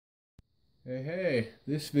Hey,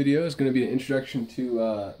 this video is going to be an introduction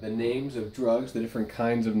to the names of drugs, the different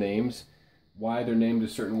kinds of names, why they're named a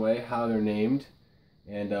certain way, how they're named,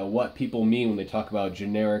 and what people mean when they talk about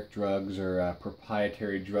generic drugs or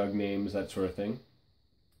proprietary drug names, that sort of thing.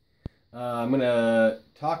 I'm going to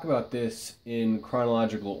talk about this in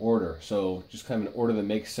chronological order, so just kind of an order that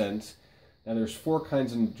makes sense. Now there's four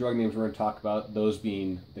kinds of drug names we're going to talk about, those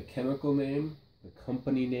being the chemical name, the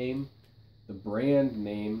company name, the brand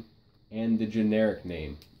name, and the generic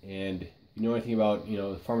name. And if you know anything about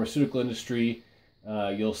the pharmaceutical industry,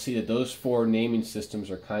 you'll see that those four naming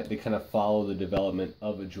systems are kind of follow the development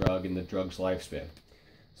of a drug and the drug's lifespan.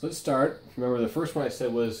 So let's start. Remember, the first one I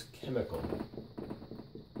said was chemical.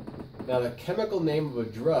 Now the chemical name of a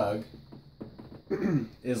drug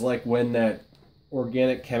is like when that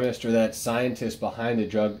organic chemist or that scientist behind the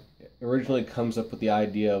drug originally comes up with the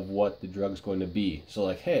idea of what the drug's going to be. So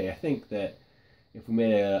like, hey, I think that if we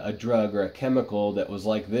made a drug or a chemical that was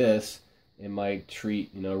like this, it might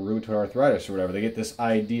treat, rheumatoid arthritis or whatever. They get this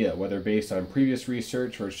idea, whether based on previous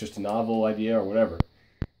research or it's just a novel idea or whatever.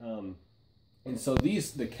 And so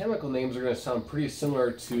the chemical names are going to sound pretty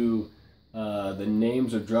similar to the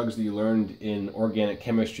names of drugs that you learned in organic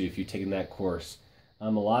chemistry if you've taken that course. A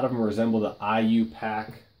lot of them resemble the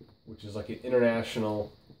IUPAC, which is like an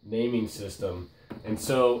international naming system. And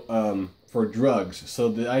so for drugs, so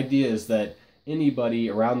the idea is that anybody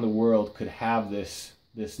around the world could have this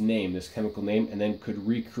name, this chemical name, and then could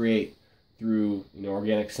recreate through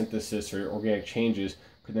organic synthesis or organic changes,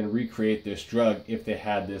 could then recreate this drug if they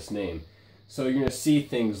had this name. So you're going to see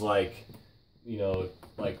things like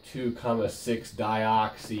like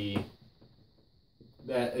 2,6-dioxy,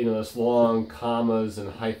 that this long commas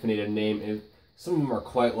and hyphenated name. Some of them are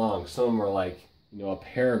quite long. Some of them are like a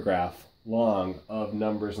paragraph long of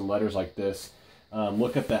numbers and letters like this.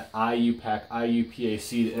 Look at the IUPAC, IUPAC,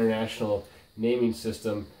 the international naming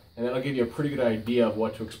system, and that'll give you a pretty good idea of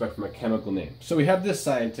what to expect from a chemical name. So we have this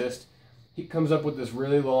scientist. He comes up with this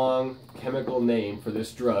really long chemical name for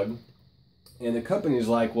this drug, and the company's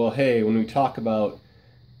like, well, hey, when we talk about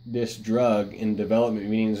this drug in development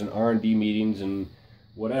meetings and R&D meetings and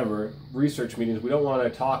whatever, research meetings, we don't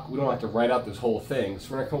have to write out this whole thing,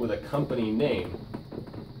 so we're going to come up with a company name.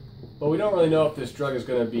 But we don't really know if this drug is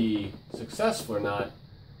going to be successful or not,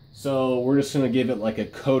 so we're just going to give it like a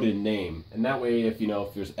coded name. And that way, if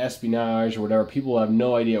there's espionage or whatever, people will have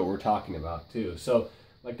no idea what we're talking about too. So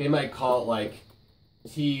like they might call it like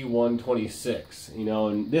T126,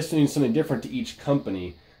 and this means something different to each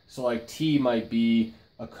company. So like T might be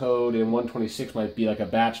a code and 126 might be like a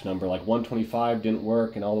batch number. Like 125 didn't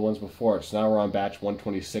work and all the ones before it, so now we're on batch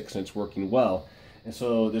 126 and it's working well. And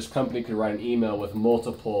so this company could write an email with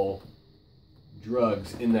multiple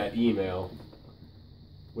drugs in that email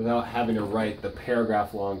without having to write the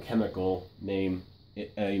paragraph long chemical name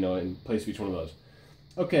in place of each one of those.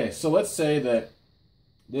 Okay, so let's say that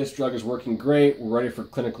this drug is working great, we're ready for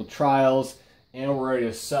clinical trials, and we're ready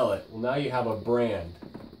to sell it. Well, now you have a brand.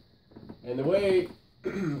 And the way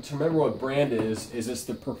to remember what brand is it's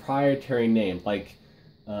the proprietary name, like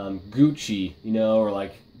Gucci, or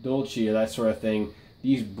like Dolce or that sort of thing.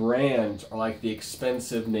 These brands are like the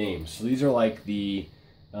expensive names. So these are like these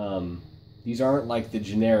aren't like the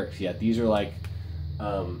generics yet. These are like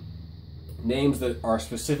names that are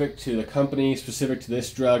specific to the company, specific to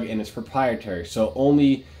this drug, and it's proprietary. So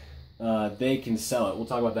only they can sell it. We'll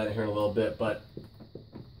talk about that here in a little bit, but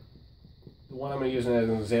the one I'm going to use as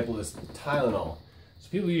an example is Tylenol. So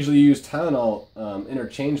people usually use Tylenol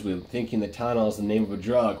interchangeably, thinking that Tylenol is the name of a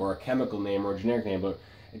drug or a chemical name or a generic name, but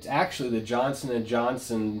it's actually the Johnson &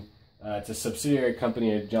 Johnson, it's a subsidiary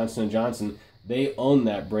company of Johnson & Johnson. They own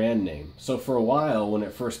that brand name. So for a while, when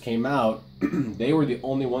it first came out, they were the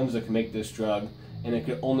only ones that could make this drug, and it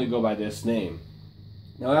could only go by this name.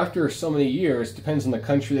 Now after so many years, depends on the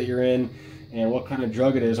country that you're in and what kind of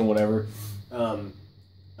drug it is and whatever,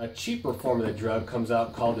 a cheaper form of the drug comes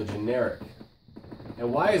out called a generic.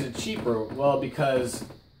 And why is it cheaper? Well, because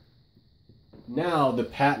now the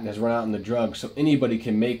patent has run out on the drug, so anybody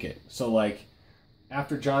can make it. So like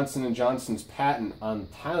after Johnson & Johnson's patent on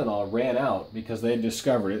Tylenol ran out because they had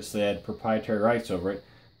discovered it, so they had proprietary rights over it,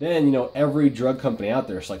 then every drug company out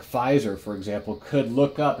there, so like Pfizer for example, could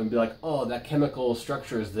look up and be like, oh, that chemical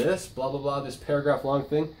structure is this, blah blah blah, this paragraph long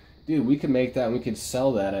thing. Dude, we can make that and we could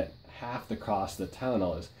sell that at half the cost that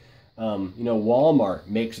Tylenol is. Walmart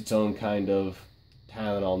makes its own kind of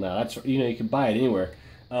Tylenol now. That's you can buy it anywhere.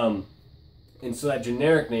 And so that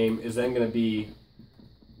generic name is then going to be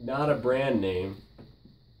not a brand name,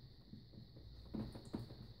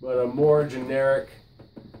 but a more generic,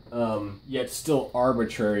 yet still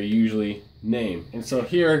arbitrary, usually, name. And so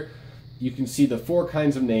here, you can see the 4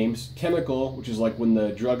 kinds of names. Chemical, which is like when the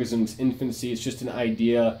drug is in its infancy, it's just an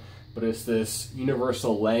idea, but it's this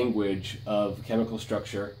universal language of chemical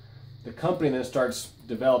structure. The company then starts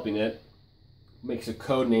developing it, makes a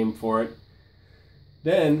code name for it.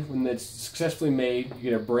 Then, when it's successfully made,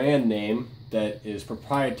 you get a brand name that is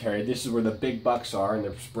proprietary. This is where the big bucks are in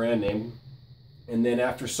this brand name. And then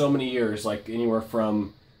after so many years, like anywhere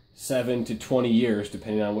from 7 to 20 years,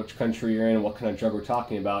 depending on which country you're in and what kind of drug we're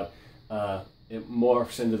talking about, it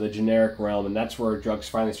morphs into the generic realm, and that's where drugs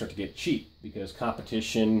finally start to get cheap because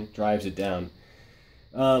competition drives it down.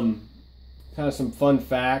 Kind of some fun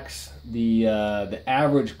facts. The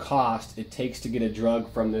average cost it takes to get a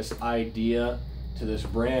drug from this idea to this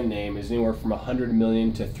brand name is anywhere from $100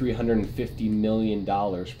 million to $350 million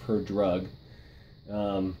per drug.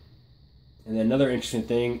 And then another interesting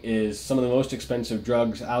thing is some of the most expensive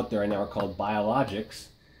drugs out there right now are called Biologics,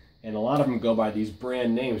 and a lot of them go by these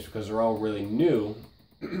brand names because they're all really new.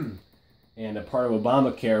 And a part of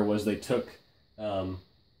Obamacare was they took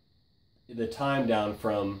the time down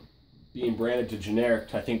from being branded to generic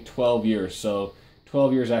to I think 12 years. So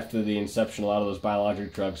 12 years after the inception, a lot of those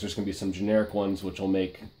biologic drugs, there's going to be some generic ones which will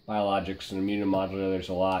make biologics and immunomodulators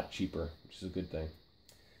a lot cheaper, which is a good thing.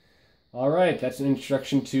 All right, that's an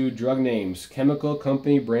introduction to drug names: chemical,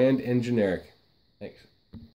 company, brand, and generic. Thanks.